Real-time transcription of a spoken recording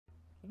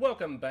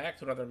Welcome back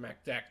to another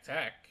Mech Deck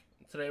Tech.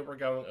 Today we're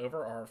going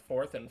over our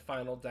fourth and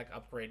final deck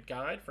upgrade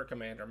guide for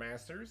Commander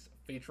Masters,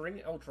 featuring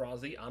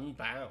Eldrazi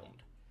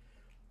Unbound.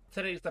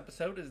 Today's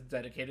episode is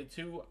dedicated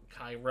to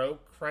Cairo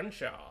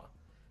Crenshaw.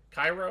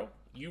 Cairo,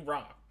 you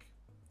rock.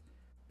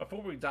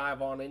 Before we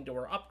dive on into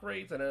our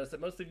upgrades, I notice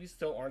that most of you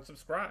still aren't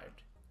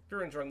subscribed. If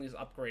you're enjoying these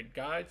upgrade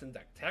guides and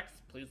deck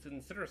techs, please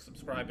consider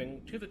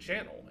subscribing to the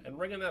channel and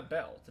ringing that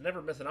bell to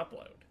never miss an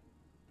upload.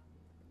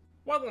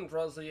 While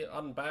Eldrazi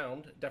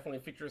Unbound definitely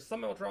features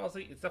some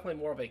Eldrazi, it's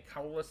definitely more of a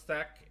colorless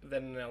deck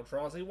than an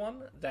Eldrazi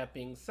one. That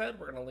being said,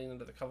 we're going to lean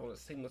into the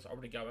colorless theme that's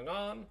already going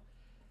on.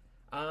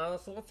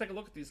 So let's take a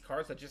look at these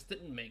cards that just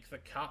didn't make the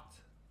cut.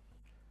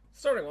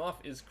 Starting off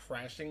is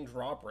Crashing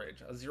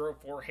Drawbridge, a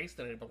 0/4 haste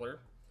enabler.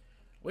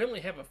 We only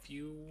have a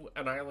few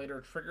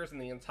Annihilator triggers in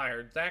the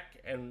entire deck,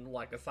 and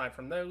aside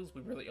from those,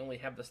 we really only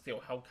have the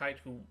Steel Hellkite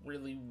who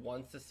really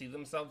wants to see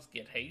themselves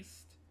get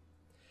haste.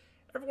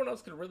 Everyone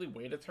else can really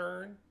wait a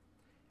turn.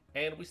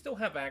 And we still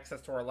have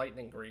access to our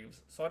Lightning Greaves,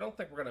 so I don't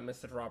think we're going to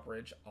miss the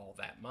drawbridge all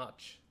that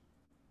much.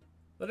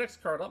 The next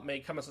card up may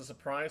come as a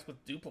surprise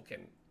with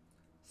Duplicant.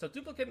 So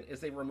Duplicant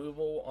is a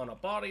removal on a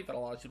body that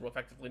allows you to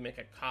effectively make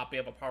a copy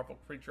of a powerful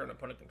creature an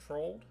opponent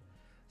controlled.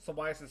 So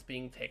why is this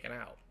being taken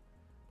out?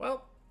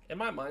 Well, in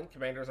my mind,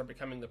 commanders are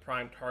becoming the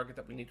prime target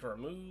that we need to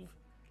remove.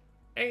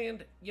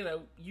 And,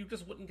 you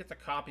just wouldn't get the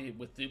copy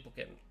with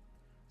Duplicant.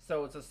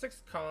 So it's a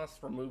 6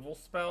 cost removal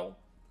spell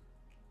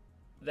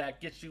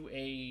that gets you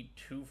a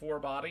 2/4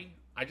 body.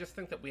 I just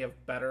think that we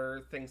have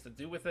better things to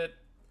do with it.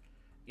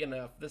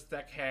 If this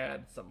deck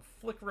had some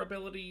flicker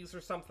abilities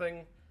or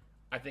something,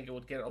 I think it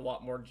would get a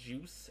lot more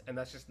juice, and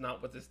that's just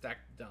not what this deck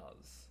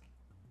does.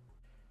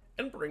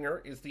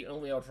 Endbringer is the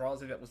only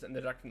Eldrazi that was in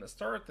the deck from the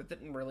start that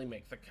didn't really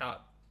make the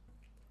cut.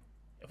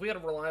 If we had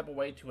a reliable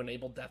way to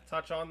enable Death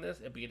Touch on this,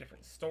 it'd be a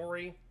different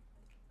story,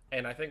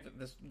 and I think that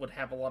this would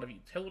have a lot of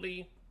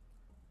utility,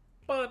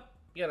 but,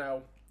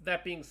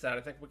 that being said,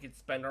 I think we could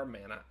spend our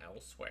mana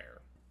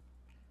elsewhere.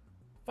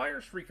 Fire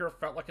Shrieker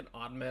felt like an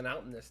odd man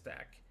out in this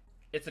deck.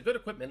 It's a good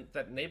equipment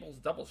that enables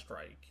Double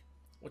Strike,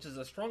 which is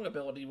a strong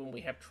ability when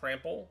we have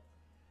Trample,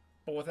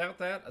 but without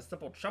that, a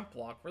simple chump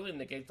block really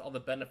negates all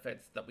the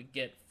benefits that we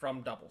get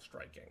from Double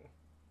Striking.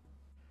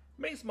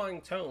 Maze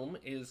Mind Tome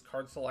is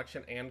card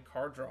selection and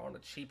card draw on a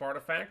cheap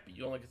artifact, but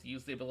you only get to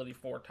use the ability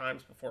 4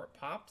 times before it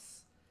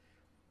pops.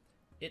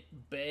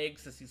 It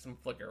begs to see some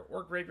flicker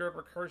or graveyard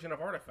recursion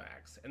of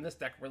artifacts, and this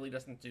deck really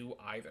doesn't do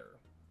either.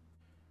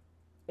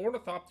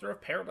 Ornithopter of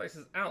Paradise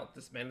is out.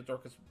 This mana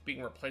dork is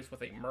being replaced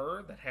with a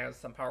Myrrh that has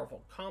some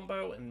powerful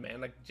combo and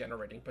mana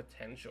generating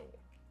potential.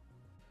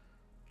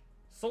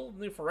 Soul of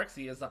New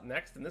Phyrexia is up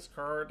next, and this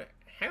card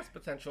has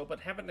potential, but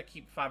having to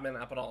keep 5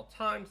 mana up at all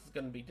times is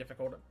going to be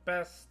difficult at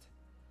best.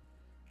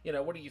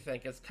 What do you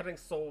think? Is cutting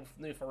Soul of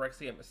New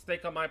Phyrexia a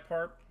mistake on my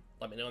part?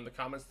 Let me know in the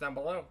comments down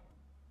below.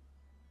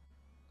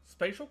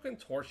 Spatial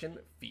Contortion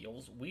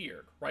feels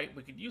weird, right?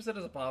 We could use it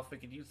as a buff, we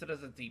could use it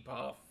as a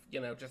debuff,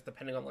 just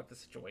depending on the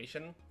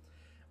situation.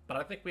 But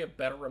I think we have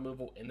better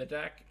removal in the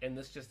deck, and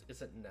this just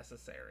isn't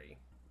necessary.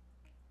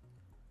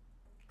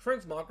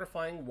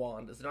 Transmogrifying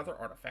Wand is another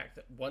artifact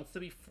that wants to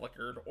be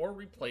flickered or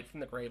replayed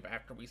from the grave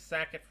after we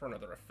sack it for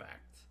another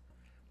effect.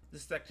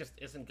 This deck just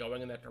isn't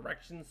going in that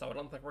direction, so I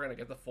don't think we're going to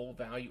get the full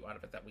value out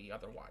of it that we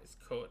otherwise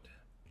could.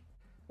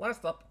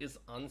 Last up is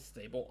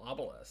Unstable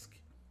Obelisk.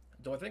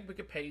 Do I think we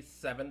could pay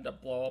 7 to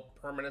blow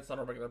up permanents on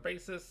a regular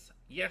basis?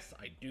 Yes,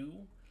 I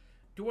do.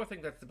 Do I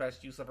think that's the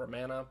best use of our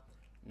mana?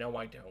 No,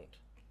 I don't.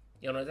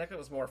 In a deck that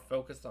was more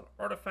focused on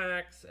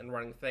artifacts and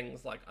running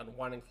things like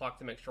Unwinding Clock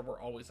to make sure we're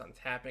always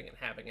untapping and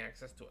having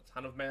access to a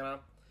ton of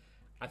mana,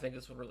 I think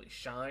this would really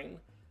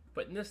shine.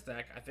 But in this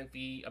deck, I think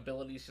the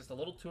ability is just a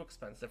little too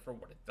expensive for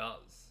what it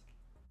does.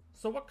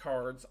 So what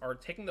cards are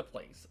taking the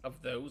place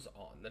of those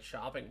on the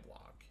chopping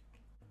block?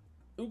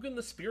 Ugin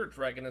the Spirit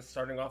Dragon is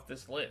starting off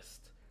this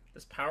list.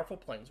 This powerful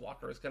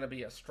Planeswalker is going to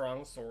be a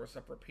strong source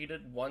of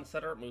repeated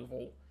one-setter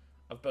removal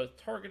of both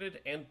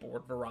targeted and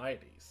board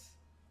varieties.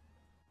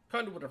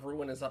 Conduit of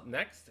Ruin is up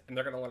next, and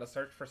they're going to let us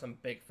search for some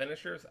big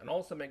finishers and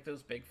also make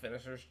those big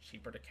finishers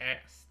cheaper to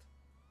cast.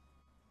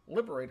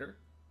 Liberator,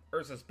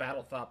 Urza's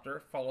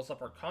Battlethopter, follows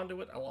up our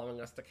Conduit, allowing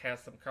us to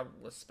cast some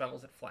colorless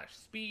spells at flash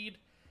speed,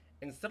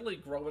 and steadily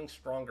growing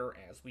stronger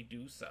as we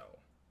do so.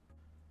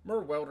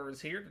 Myr Welder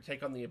is here to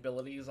take on the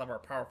abilities of our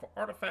powerful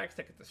artifacts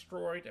that get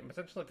destroyed and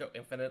potentially go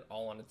infinite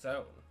all on its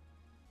own.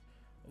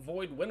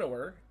 Void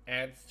Winnower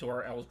adds to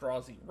our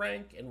Eldrazi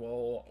rank and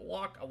will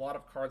lock a lot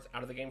of cards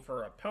out of the game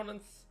for our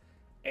opponents,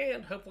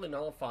 and hopefully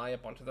nullify a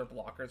bunch of their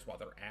blockers while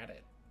they're at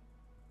it.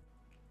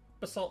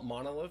 Basalt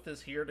Monolith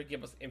is here to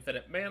give us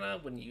infinite mana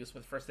when used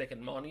with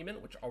Forsaken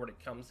Monument, which already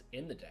comes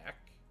in the deck.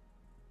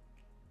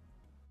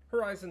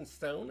 Horizon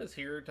Stone is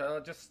here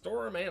to just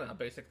store our mana,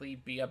 basically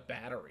be a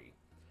battery.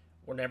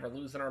 We're never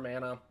losing our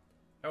mana.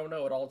 Oh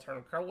no, it all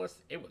turned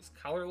colorless. It was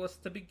colorless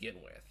to begin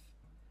with.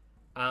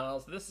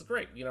 So this is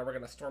great. We're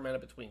going to store mana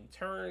between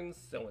turns,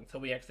 so until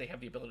we actually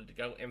have the ability to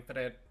go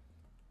infinite,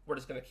 we're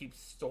just going to keep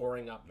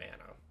storing up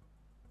mana.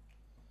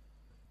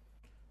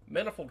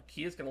 Manifold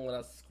Key is going to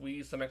let us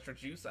squeeze some extra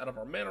juice out of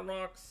our mana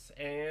rocks,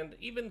 and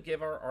even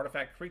give our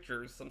artifact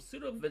creatures some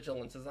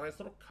pseudo-vigilance as a nice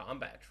little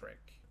combat trick.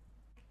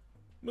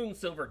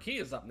 Moonsilver Key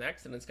is up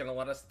next, and it's going to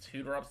let us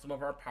tutor up some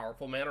of our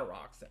powerful mana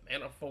rocks, and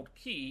Manifold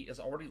Key is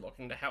already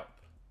looking to help.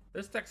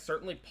 This deck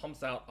certainly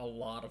pumps out a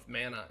lot of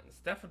mana, and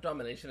Staff of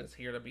Domination is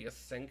here to be a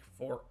sink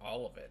for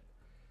all of it.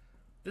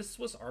 This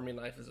Swiss Army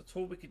Knife is a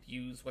tool we could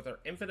use with our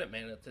infinite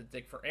mana to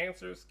dig for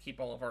answers, keep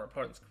all of our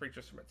opponent's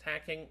creatures from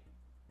attacking,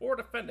 or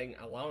defending,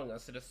 allowing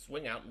us to just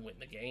swing out and win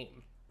the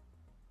game.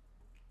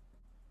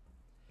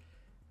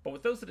 But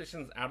with those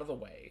additions out of the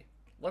way,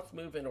 let's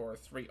move into our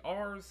 3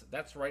 R's.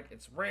 That's right,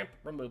 it's ramp,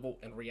 removal,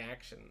 and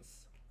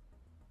reactions.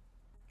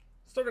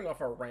 Starting off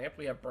our ramp,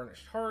 we have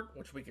Burnished Heart,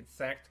 which we could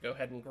sack to go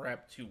ahead and grab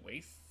 2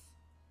 wastes.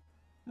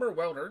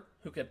 Merwelder,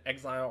 who can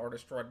exile our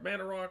destroyed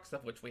mana rocks,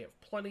 of which we have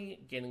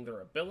plenty, gaining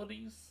their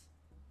abilities.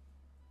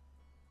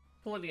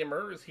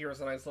 Palladiumer is here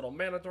as a nice little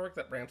mana dork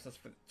that ramps us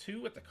for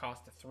 2 at the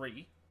cost of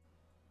 3.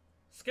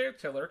 Scare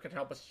Tiller can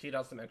help us cheat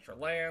out some extra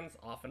lands,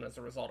 often as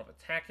a result of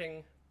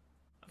attacking.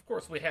 Of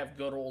course, we have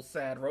good old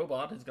Sad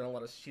Robot, who's going to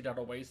let us cheat out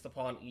a waste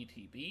upon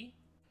ETB.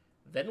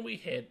 Then we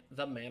hit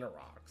the mana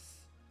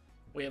rocks.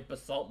 We have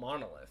Basalt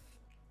Monolith,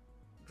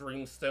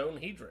 Dreamstone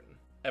Hedron,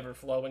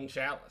 Everflowing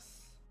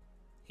Chalice,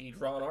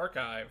 Hedron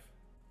Archive,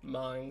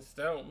 Mind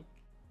Stone,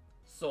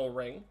 Soul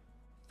Ring,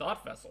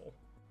 Thought Vessel,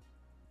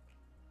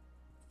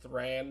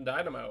 Thran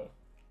Dynamo,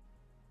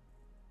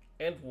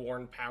 and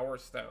Worn Power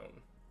Stone.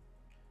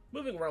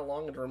 Moving right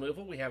along into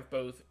removal, we have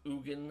both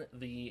Ugin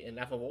the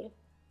Ineffable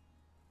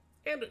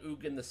and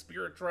Ugin the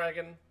Spirit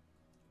Dragon.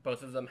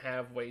 Both of them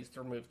have ways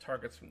to remove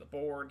targets from the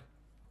board,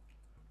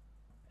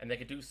 and they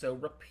can do so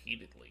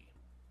repeatedly.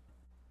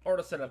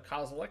 Artisan of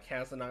Kozilek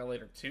has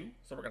Annihilator 2,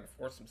 so we're going to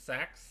force some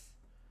sacks.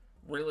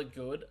 Really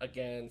good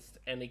against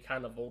any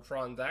kind of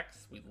Voltron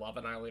decks. We love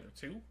Annihilator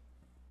 2.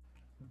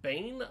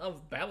 Bane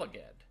of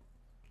Balaged.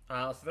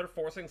 So they're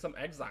forcing some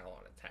exile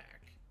on attack.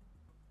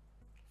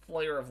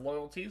 Flayer of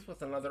Loyalties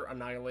with another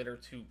Annihilator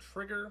 2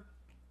 trigger.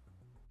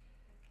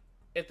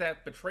 If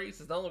that betrays,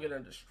 is not only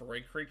going to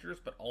destroy creatures,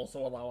 but also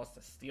allow us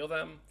to steal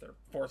them. They're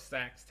 4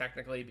 stacks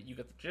technically, but you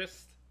get the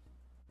gist.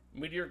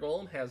 Meteor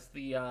Golem has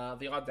the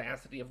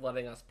audacity of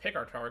letting us pick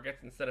our target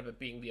instead of it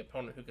being the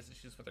opponent who gets to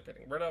choose what they're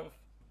getting rid of.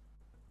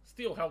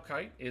 Steel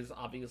Hellkite is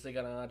obviously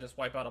going to just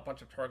wipe out a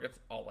bunch of targets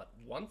all at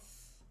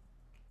once.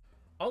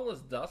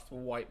 All's Dust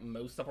will wipe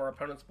most of our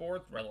opponent's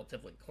boards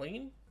relatively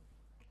clean.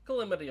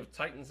 Calamity of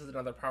Titans is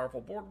another powerful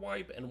board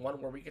wipe, and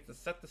one where we get to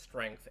set the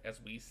strength as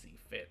we see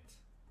fit.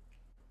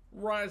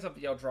 Rise of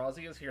the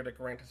Eldrazi is here to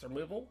grant us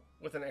removal,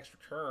 with an extra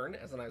turn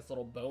as a nice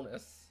little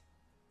bonus.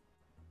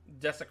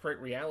 Desecrate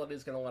Reality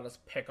is going to let us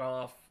pick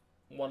off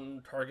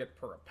 1 target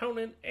per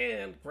opponent,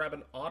 and grab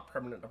an odd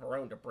permanent of our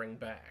own to bring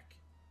back.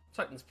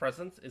 Titan's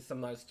Presence is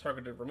some nice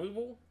targeted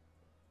removal.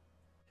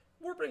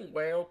 Warping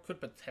Whale could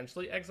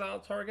potentially exile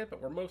a target,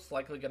 but we're most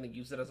likely going to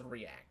use it as a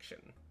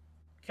reaction.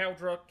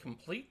 Caldra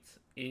Complete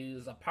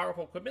is a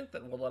powerful equipment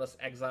that will let us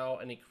exile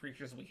any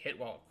creatures we hit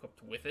while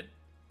equipped with it.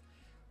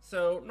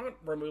 So, not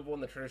removal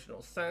in the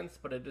traditional sense,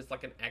 but it is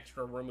like an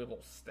extra removal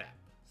step,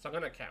 so I'm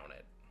going to count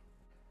it.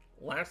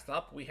 Last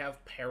up, we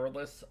have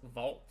Perilous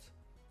Vault,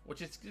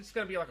 which is just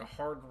going to be like a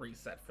hard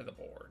reset for the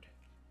board.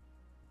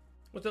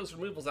 With those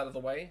removals out of the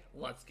way,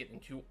 let's get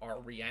into our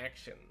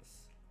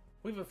reactions.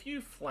 We have a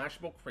few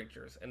flashable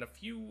creatures, and a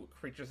few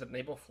creatures that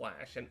enable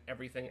flash, and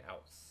everything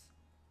else.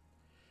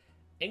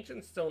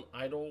 Ancient Stone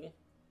Idol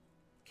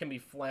can be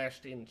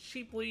flashed in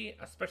cheaply,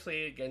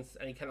 especially against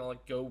any kind of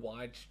like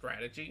go-wide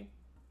strategy.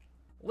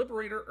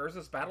 Liberator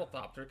Urza's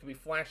Battlethopter can be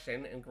flashed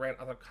in and grant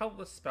other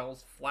colorless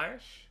spells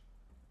flash.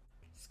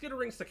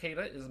 Skittering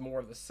Cicada is more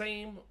of the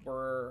same.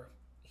 We're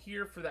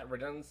here for that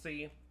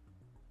redundancy.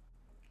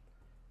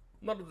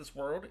 None of This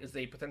World is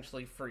a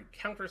potentially free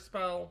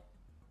counterspell,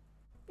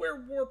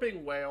 where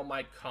Warping Whale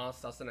might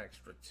cost us an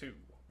extra 2.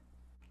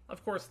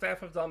 Of course,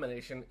 Staff of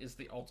Domination is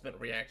the ultimate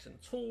reaction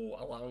tool,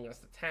 allowing us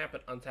to tap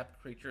and untap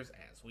creatures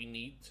as we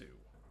need to.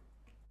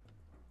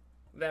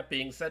 That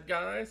being said,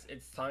 guys,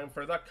 it's time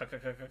for the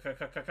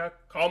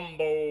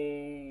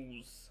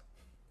combos!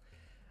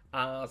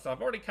 So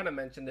I've already kind of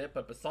mentioned it,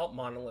 but Basalt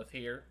Monolith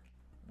here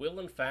will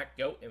in fact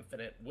go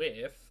infinite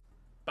with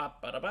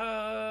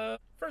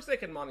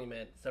Forsaken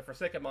Monument. So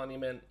Forsaken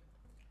Monument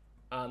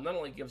not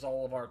only gives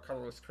all of our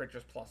colorless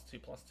creatures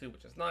 +2/+2,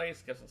 which is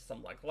nice, gives us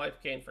some like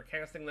life gain for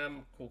casting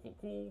them,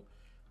 cool,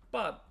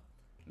 but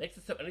makes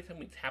it so anytime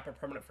we tap a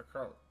permanent for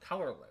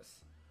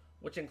colorless,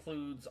 which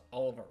includes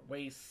all of our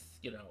wastes,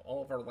 you know,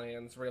 all of our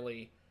lands,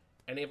 really,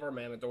 any of our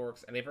mana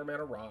dorks, any of our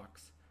mana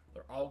rocks,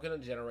 they're all going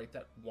to generate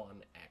that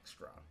 1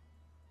 extra.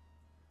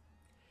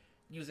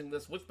 Using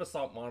this with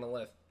Basalt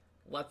Monolith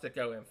lets it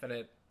go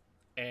infinite,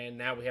 and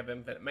now we have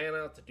infinite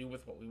mana to do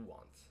with what we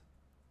want.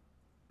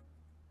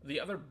 The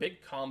other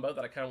big combo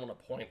that I kind of want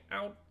to point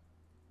out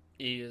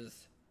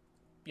is,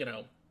 you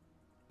know,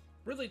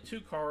 really 2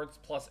 cards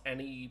plus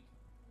any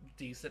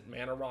decent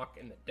mana rock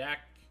in the deck,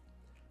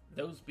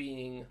 those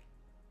being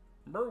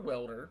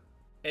Merwelder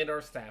and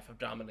our Staff of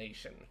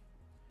Domination.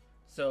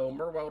 So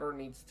Merwelder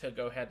needs to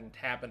go ahead and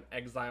tap and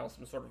exile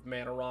some sort of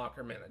mana rock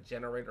or mana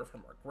generator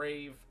from our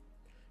grave.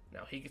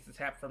 Now he gets to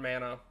tap for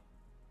mana.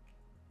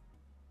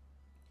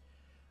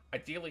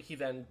 Ideally, he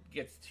then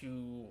gets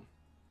to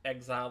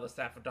exile the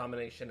Staff of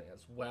Domination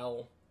as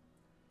well.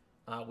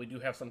 We do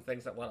have some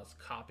things that let us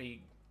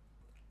copy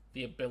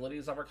the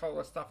abilities of our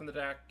colorless stuff in the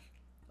deck.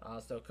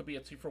 So it could be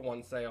a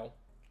 2-for-1 sale.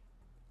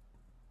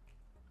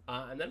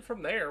 And then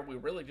from there, we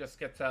really just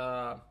get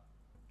to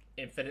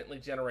infinitely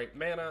generate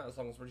mana, as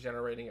long as we're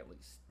generating at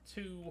least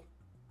 2.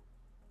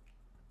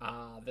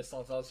 This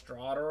lets us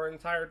draw out our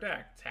entire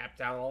deck, tap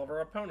down all of our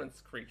opponent's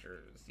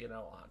creatures,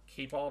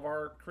 keep all of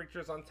our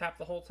creatures on tap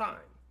the whole time.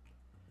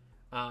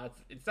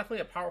 It's definitely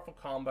a powerful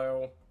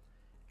combo,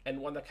 and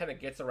one that kind of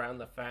gets around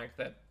the fact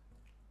that,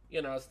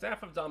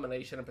 Staff of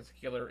Domination in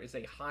particular is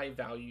a high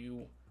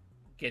value,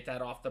 get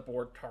that off the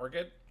board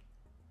target.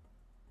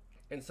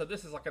 And so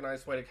this is like a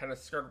nice way to kind of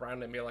skirt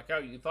around and be like, oh,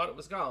 you thought it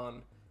was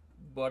gone,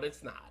 but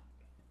it's not.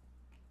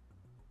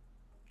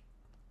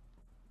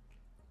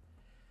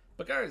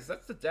 But guys,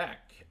 that's the deck.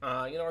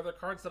 Are there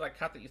cards that I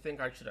cut that you think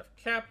I should have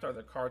kept? Are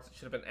there cards that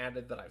should have been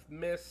added that I've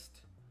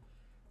missed?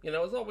 As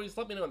always,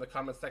 let me know in the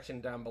comments section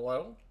down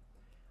below.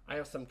 I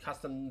have some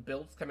custom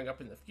builds coming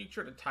up in the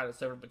future to tide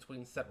us over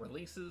between set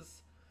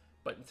releases.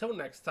 But until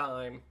next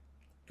time,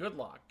 good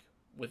luck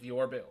with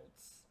your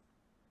builds.